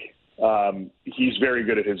around the league. He's very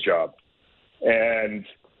good at his job. And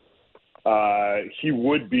he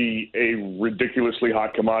would be a ridiculously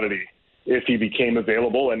hot commodity if he became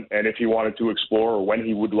available and if he wanted to explore or when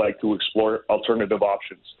he would like to explore alternative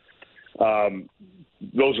options.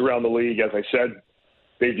 Those around the league, as I said,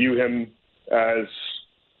 they view him as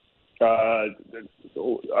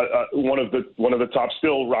one of the top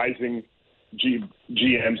still rising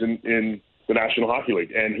GMs in the National Hockey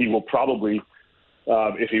League. And he will probably,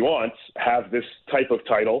 if he wants, have this type of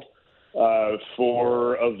title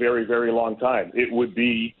for a very, very long time. It would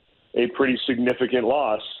be a pretty significant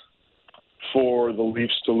loss for the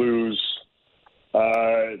Leafs to lose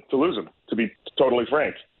him, to be totally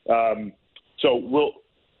frank. So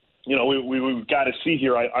we've got to see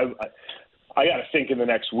here. I got to think in the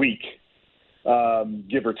next week,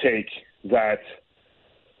 give or take, that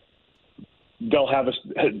they'll have a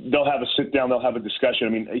sit down, they'll have a discussion. I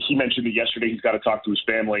mean, he mentioned it yesterday. He's got to talk to his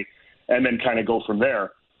family and then kind of go from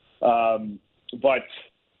there. But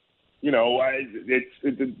you know,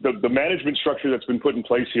 the management structure that's been put in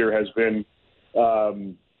place here has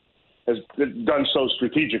done so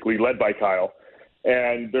strategically, led by Kyle.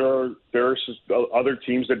 And there are other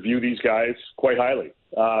teams that view these guys quite highly.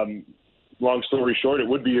 Long story short, it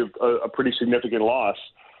would be a pretty significant loss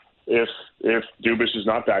if Dubas is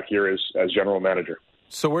not back here as general manager.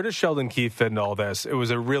 So where does Sheldon Keefe fit in all this? It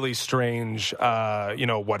was a really strange, 5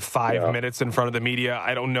 minutes in front of the media.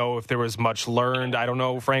 I don't know if there was much learned. I don't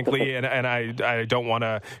know, frankly, and I don't want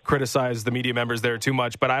to criticize the media members there too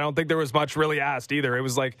much, but I don't think there was much really asked either. It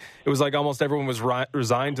was like almost everyone was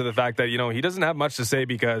resigned to the fact that, you know, he doesn't have much to say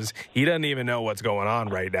because he doesn't even know what's going on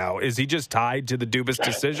right now. Is he just tied to the Dubas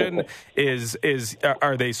decision?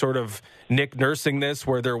 Are they sort of Nick nursing this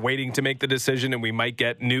where they're waiting to make the decision and we might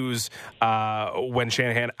get news when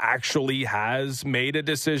Shanahan actually has made a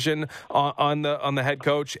decision on the head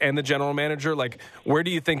coach and the general manager? Like, where do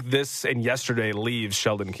you think this and yesterday leaves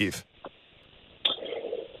Sheldon Keefe?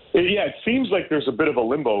 Yeah, it seems like there's a bit of a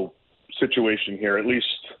limbo situation here. At least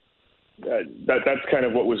that's kind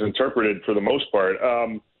of what was interpreted for the most part.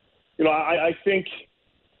 I think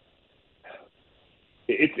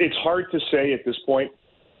it's hard to say at this point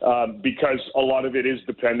because a lot of it is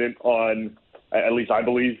dependent on, at least I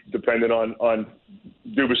believe, dependent on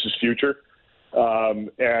Dubas' future.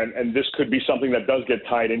 And this could be something that does get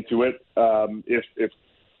tied into it. If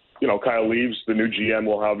Kyle leaves, the new GM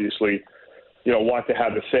will obviously, want to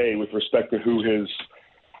have a say with respect to who his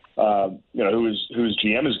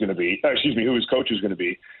GM is going to be, who his coach is going to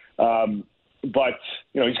be. But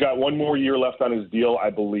he's got one more year left on his deal, I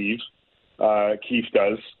believe. Keefe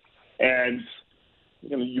does. And,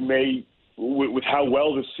 you may, with how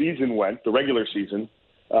well the season went, the regular season,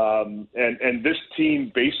 and this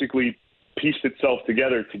team basically pieced itself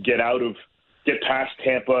together to get past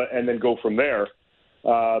Tampa and then go from there,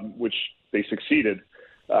 which they succeeded.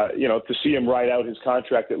 To see him ride out his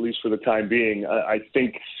contract, at least for the time being, I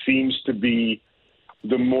think seems to be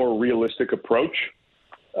the more realistic approach.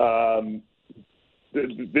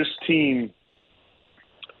 This team,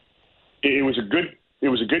 it was a good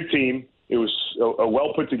was a good team. It was a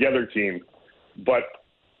well put together team, but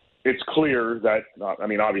it's clear that,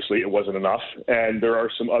 obviously it wasn't enough, and there are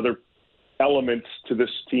some other elements to this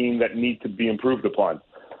team that need to be improved upon.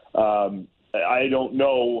 I don't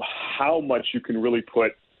know how much you can really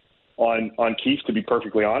put on Keefe, to be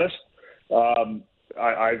perfectly honest.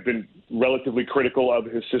 I've been relatively critical of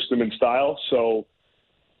his system and style, so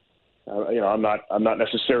I'm not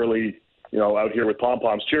necessarily out here with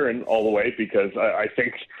pom-poms cheering all the way, because I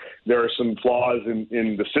think there are some flaws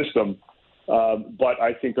in the system, but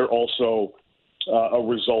I think they're also a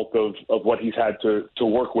result of what he's had to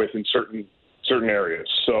work with in certain areas.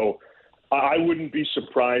 So I wouldn't be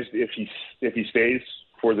surprised if he stays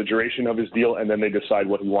for the duration of his deal, and then they decide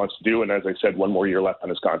what he wants to do. And as I said, one more year left on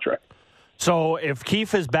his contract. So if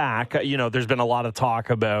Keefe is back, there's been a lot of talk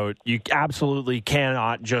about you absolutely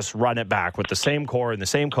cannot just run it back with the same core and the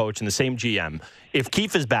same coach and the same GM. If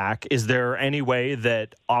Keefe is back, is there any way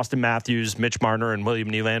that Austin Matthews, Mitch Marner, and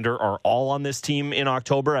William Nylander are all on this team in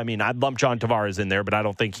October? I mean, I'd lump John Tavares in there, but I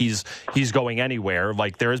don't think he's going anywhere.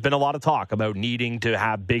 Like, there has been a lot of talk about needing to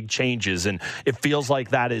have big changes, and it feels like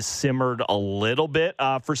that has simmered a little bit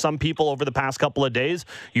for some people over the past couple of days.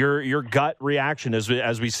 Your gut reaction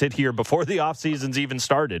as we sit here before the offseason's even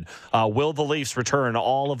started, will the Leafs return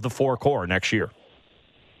all of the four core next year?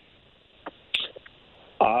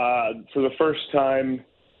 For the first time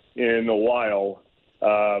in a while,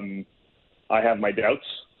 I have my doubts,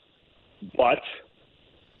 but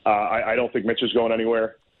I don't think Mitch is going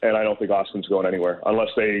anywhere, and I don't think Austin's going anywhere, unless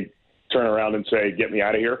they turn around and say, get me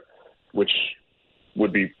out of here, which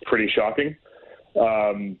would be pretty shocking.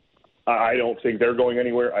 I don't think they're going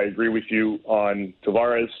anywhere. I agree with you on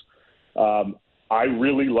Tavares. I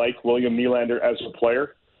really like William Nylander as a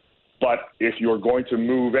player, but if you're going to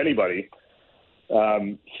move anybody,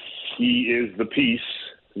 he is the piece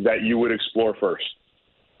that you would explore first.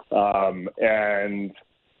 And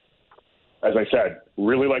as I said,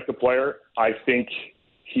 really like the player. I think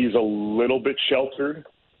he's a little bit sheltered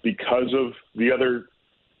because of the other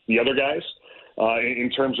guys in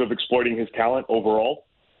terms of exploiting his talent overall.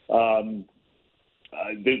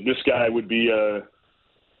 This guy would be a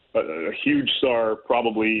huge star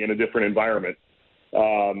probably in a different environment.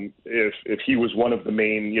 If he was one of the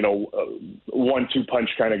main, 1-2 punch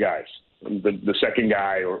kind of guys, the second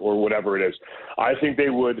guy or whatever it is, I think they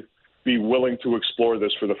would be willing to explore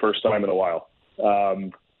this for the first time in a while.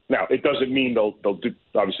 Now, it doesn't mean they'll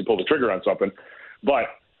obviously pull the trigger on something, but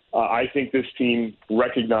I think this team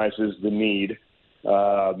recognizes the need,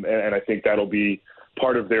 and I think that'll be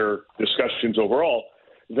part of their discussions overall,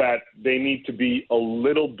 that they need to be a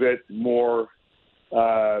little bit more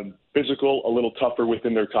physical, a little tougher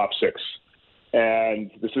within their top six. And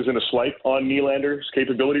this isn't a slight on Nylander's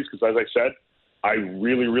capabilities, because as I said, I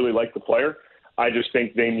really, really like the player. I just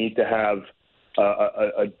think they need to have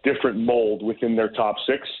a different mold within their top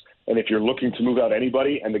six. And if you're looking to move out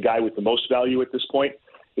anybody, and the guy with the most value at this point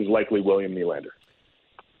is likely William Nylander.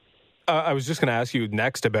 I was just going to ask you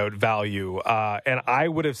next about value, and I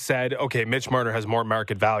would have said, okay, Mitch Marner has more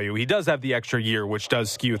market value. He does have the extra year, which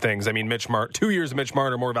does skew things. I mean, 2 years of Mitch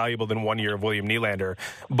Marner more valuable than 1 year of William Nylander.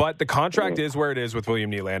 But the contract is where it is with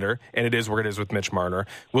William Nylander, and it is where it is with Mitch Marner.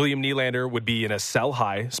 William Nylander would be in a sell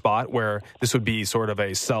high spot, where this would be sort of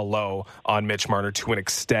a sell low on Mitch Marner to an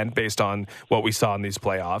extent based on what we saw in these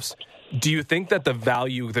playoffs. Do you think that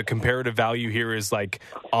the comparative value here is like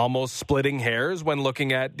almost splitting hairs when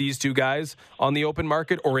looking at these two guys on the open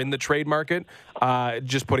market or in the trade market?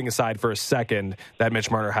 Just putting aside for a second that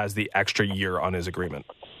Mitch Marner has the extra year on his agreement.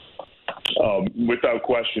 Without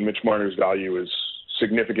question, Mitch Marner's value is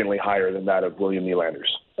significantly higher than that of William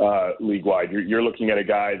Nylander's league-wide. You're looking at a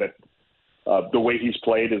guy that the way he's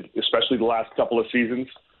played, especially the last couple of seasons,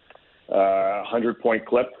 100-point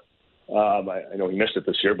clip. I know he missed it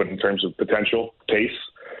this year, but in terms of potential, pace,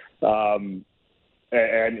 and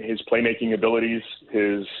his playmaking abilities,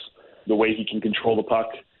 the way he can control the puck,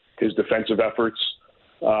 his defensive efforts,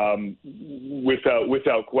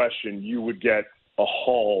 without question, you would get a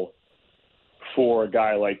haul for a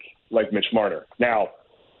guy like Mitch Marner. Now,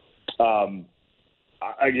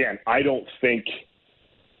 again, I don't think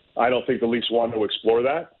the Leafs want to explore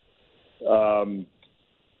that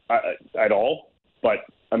at all, but.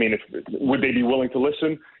 I mean, would they be willing to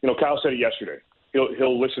listen? Kyle said it yesterday.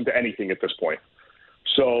 He'll listen to anything at this point.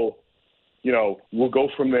 So, we'll go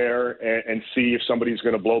from there and see if somebody's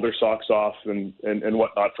going to blow their socks off and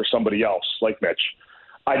whatnot for somebody else like Mitch.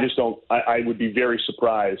 I just don't. I would be very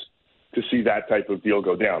surprised to see that type of deal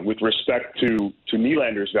go down. With respect to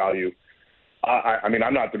Nylander's value, I mean,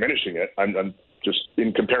 I'm not diminishing it. I'm just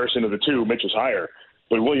in comparison to the two, Mitch is higher.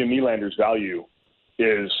 But William Nylander's value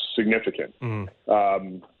is significant.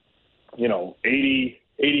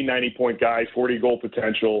 80, 90-point guy, 40-goal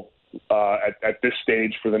potential at this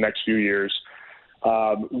stage for the next few years.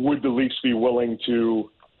 Would the Leafs be willing to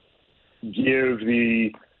give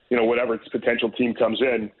the, whatever potential team comes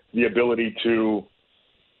in, the ability to,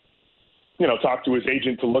 talk to his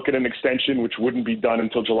agent to look at an extension, which wouldn't be done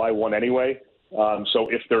until July 1 anyway. So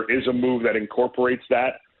if there is a move that incorporates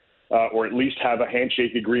that, or at least have a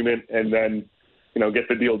handshake agreement and then, get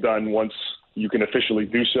the deal done once you can officially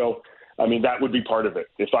do so, I mean, that would be part of it.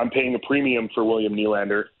 If I'm paying a premium for William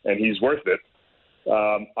Nylander and he's worth it,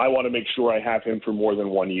 I want to make sure I have him for more than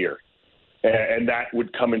 1 year. And that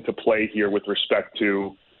would come into play here with respect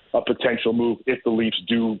to a potential move if the Leafs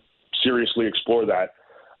do seriously explore that.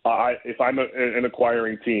 If I'm an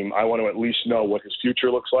acquiring team, I want to at least know what his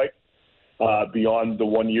future looks like beyond the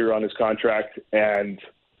 1 year on his contract and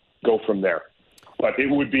go from there. But it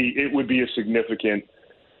would be a significant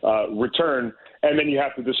return. And then you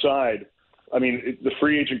have to decide. I mean, the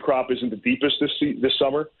free agent crop isn't the deepest this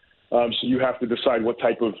summer, so you have to decide what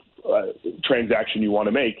type of transaction you want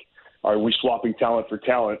to make. Are we swapping talent for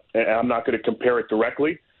talent? And I'm not going to compare it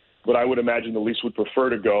directly, but I would imagine the Leafs would prefer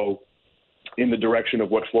to go in the direction of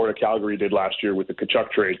what Florida Calgary did last year with the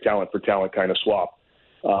Tkachuk trade, talent for talent kind of swap.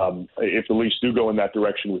 If the Leafs do go in that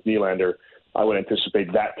direction with Nylander, I would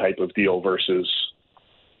anticipate that type of deal versus,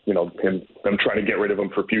 them trying to get rid of him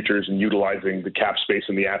for futures and utilizing the cap space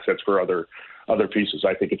and the assets for other pieces.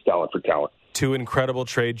 I think it's talent for talent. Two incredible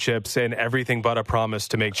trade chips and everything but a promise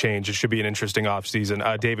to make change. It should be an interesting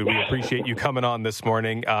offseason. David, we appreciate you coming on this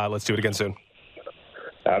morning. Let's do it again soon.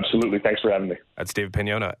 Absolutely. Thanks for having me. That's David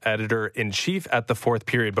Pagnotta, editor-in-chief at The Fourth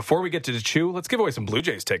Period. Before we get to the Chew, let's give away some Blue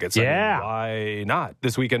Jays tickets. Yeah. Why not?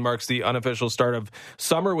 This weekend marks the unofficial start of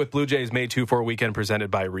summer with Blue Jays May 2-4 weekend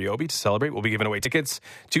presented by Ryobi. To celebrate, we'll be giving away tickets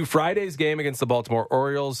to Friday's game against the Baltimore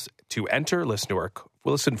Orioles. To enter,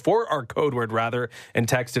 listen for our code word, and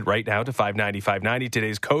text it right now to 590-590.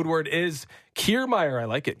 Today's code word is Kiermaier. I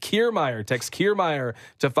like it. Kiermaier. Text Kiermaier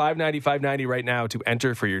to 590-590 right now to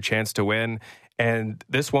enter for your chance to win. And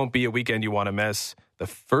this won't be a weekend you want to miss. The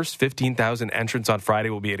first 15,000 entrants on Friday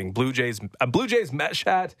will be getting a Blue Jays mesh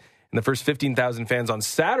hat. And the first 15,000 fans on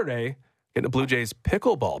Saturday getting a Blue Jays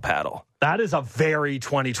pickleball paddle. That is a very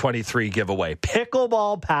 2023 giveaway.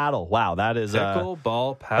 Pickleball paddle. Wow, that is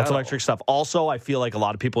pickleball paddle. That's electric stuff. Also, I feel like a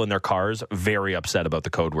lot of people in their cars very upset about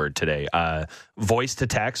the code word today. Voice to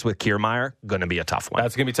text with Kiermaier, going to be a tough one.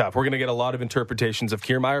 That's going to be tough. We're going to get a lot of interpretations of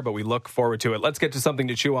Kiermaier, but we look forward to it. Let's get to something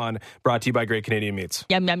to chew on, brought to you by Great Canadian Meats.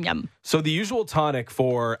 Yum, yum, yum. So the usual tonic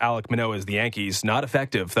for Alek Manoah is the Yankees. Not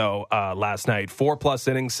effective, though, last night. 4+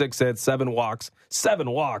 innings, 6 hits, 7 walks.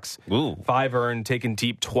 5 earned, taken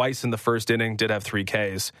deep twice in the first inning, did have 3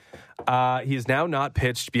 Ks. He has now not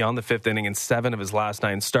pitched beyond the 5th inning in 7 of his last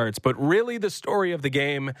 9 starts. But really the story of the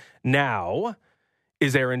game now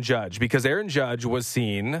is Aaron Judge, because Aaron Judge was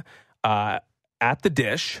seen at the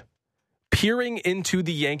dish peering into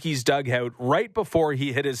the Yankees dugout right before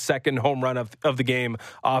he hit his second home run of the game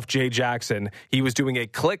off Jay Jackson. He was doing a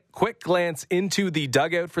quick glance into the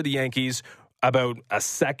dugout for the Yankees about a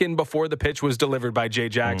second before the pitch was delivered by Jay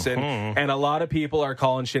Jackson. Mm-hmm. And a lot of people are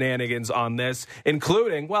calling shenanigans on this,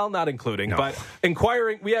 including, well, not including, but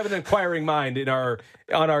inquiring. We have an inquiring mind on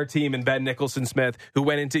our team, and Ben Nicholson-Smith, who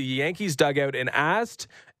went into the Yankees dugout and asked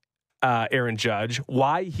Aaron Judge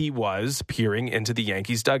why he was peering into the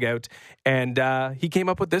Yankees dugout. And he came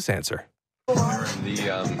up with this answer.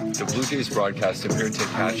 The Blue Jays broadcast appeared to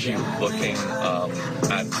catch you looking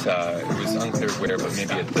at, it was unclear where, but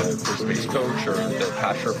maybe at the first base coach or the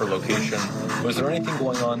catcher for location. Was there anything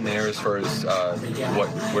going on there as far as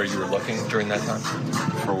where you were looking during that time?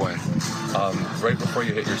 For what? Right before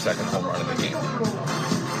you hit your second home run of the game.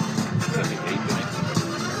 In the 8th inning.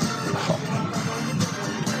 Oh.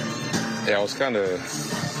 Yeah, it was kind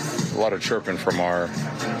of a lot of chirping from our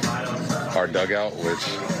dugout,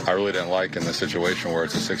 which I really didn't like in the situation where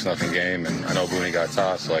it's a 6-0 game, and I know Booney got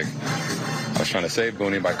tossed. Like, I was trying to save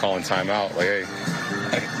Booney by calling timeout. Like,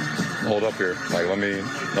 hey, hold up here. Like, let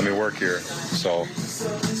me work here. So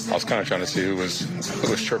I was kind of trying to see who was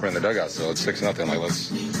chirping in the dugout. So it's 6-0. Like,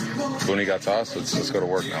 Booney got tossed. Let's go to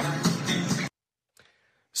work now.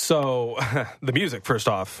 So the music, first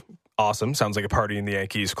off, awesome. Sounds like a party in the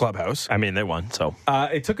Yankees clubhouse. I mean, they won, so.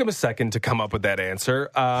 It took him a second to come up with that answer.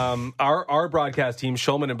 Our broadcast team,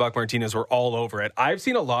 Shulman and Buck Martinez, were all over it. I've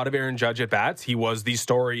seen a lot of Aaron Judge at bats. He was the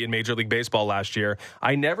story in Major League Baseball last year.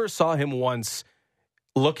 I never saw him once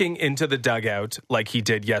looking into the dugout like he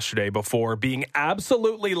did yesterday before being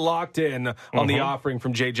absolutely locked in on the offering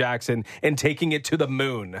from Jay Jackson and taking it to the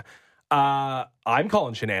moon. I'm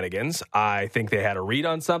calling shenanigans. I think they had a read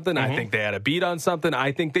on something. I think they had a beat on something.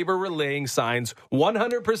 I think they were relaying signs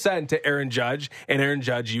 100% to Aaron Judge, and Aaron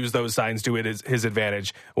Judge used those signs to his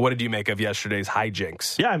advantage. What did you make of yesterday's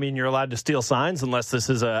hijinks? Yeah, I mean, you're allowed to steal signs unless this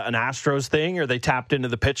is an Astros thing or they tapped into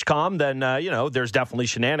the pitch comm. Then, there's definitely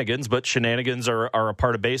shenanigans, but shenanigans are a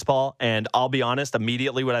part of baseball. And I'll be honest,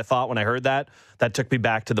 immediately what I thought when I heard that took me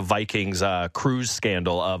back to the Vikings cruise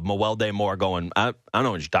scandal of Mewelde Moore going, I don't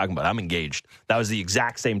know what you're talking about. I'm engaged. That was the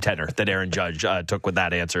exact same tenor that Aaron Judge took with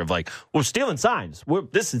that answer of like, we're stealing signs.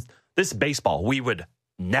 This is baseball. We would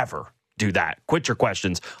never do that. Quit your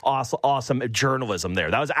questions. Awesome journalism there.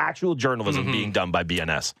 That was actual journalism being done by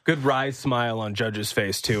BNS. Good wry smile on Judge's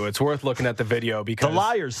face, too. It's worth looking at the video because... The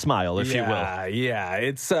liar's smile, if you will. Yeah.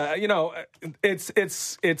 It's,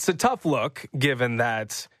 it's a tough look given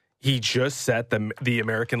that he just set the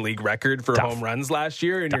American League record for home runs last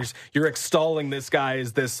year, and you're extolling this guy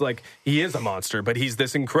as this, like, he is a monster, but he's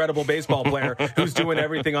this incredible baseball player who's doing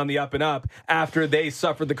everything on the up and up after they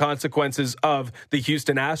suffered the consequences of the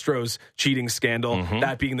Houston Astros cheating scandal,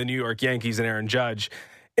 that being the New York Yankees and Aaron Judge.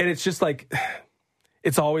 And it's just like,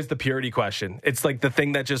 it's always the purity question. It's like the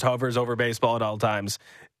thing that just hovers over baseball at all times.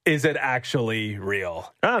 Is it actually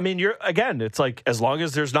real? I mean, it's like as long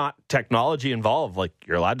as there's not technology involved, like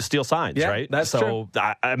you're allowed to steal signs, right? That's true.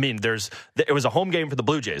 I mean, it was a home game for the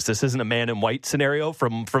Blue Jays. This isn't a man in white scenario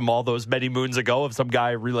from all those many moons ago of some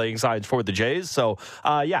guy relaying signs for the Jays. So,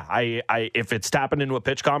 if it's tapping into a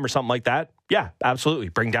pitch comm or something like that, yeah, absolutely,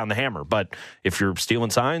 bring down the hammer. But if you're stealing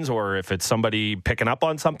signs or if it's somebody picking up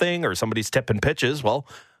on something or somebody's tipping pitches, well,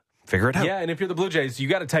 figure it out. Yeah, and if you're the Blue Jays, you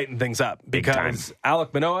got to tighten things up because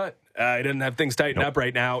Alek Manoah, he doesn't have things tightened up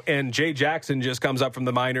right now. And Jay Jackson just comes up from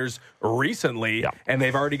the minors recently, and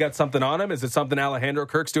they've already got something on him. Is it something Alejandro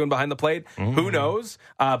Kirk's doing behind the plate? Who knows?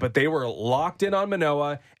 But they were locked in on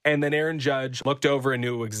Manoah, and then Aaron Judge looked over and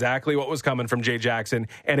knew exactly what was coming from Jay Jackson.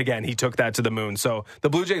 And again, he took that to the moon. So the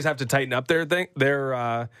Blue Jays have to tighten up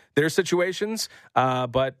their situations.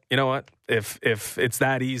 But you know what? If it's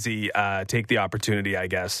that easy, take the opportunity, I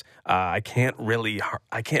guess. I can't really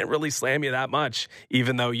slam you that much,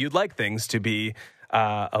 even though you'd like things to be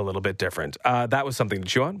a little bit different. That was Something to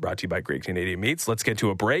Chew On, brought to you by Great Canadian Meats. Let's get to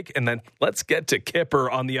a break, and then let's get to Kipper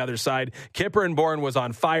on the other side. Kipper and Bourne was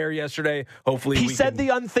on fire yesterday. Hopefully he said the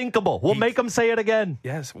unthinkable. We'll make him say it again.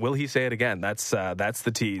 Yes, will he say it again? That's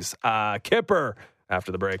the tease. Kipper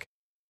after the break.